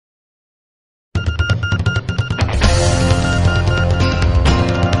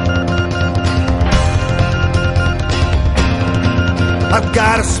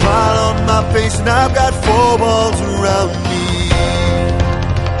got a smile on my face and I've got four walls around me.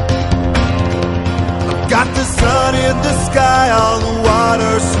 I've got the sun in the sky, all the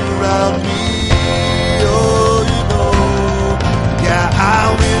water surround me. Oh, you know, yeah, I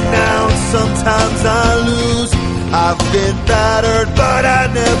win now and sometimes I lose. I've been battered but I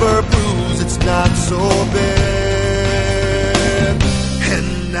never bruise. It's not so bad.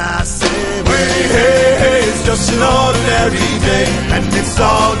 And I say, hey, hey, hey, it's just an ordinary day, and it's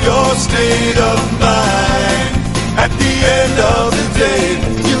all your state of mind. At the end of the day,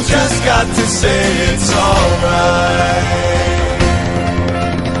 you just got to say it's alright.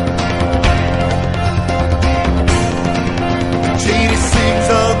 Janie sings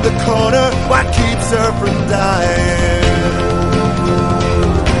on the corner, what keeps her from dying?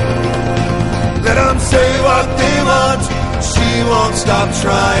 Let them say what they want, she won't stop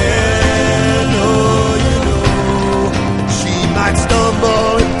trying. Oh, you know, she might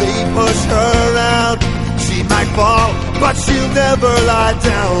stumble if they push her around. She might fall, but she'll never lie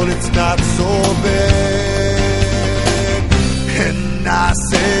down. It's not so bad. And I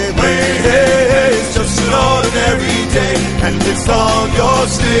say, wait, hey, hey, it's just an ordinary day, and it's all your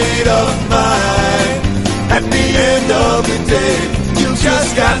state of mind. At the end of the day, you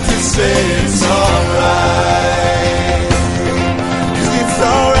just got to say it's alright. It's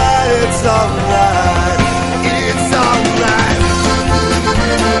alright, it's alright, it's alright.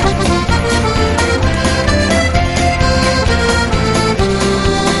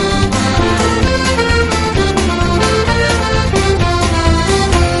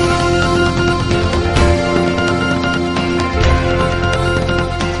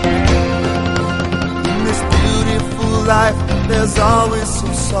 In this beautiful life, there's always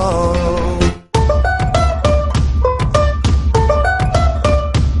some sorrow.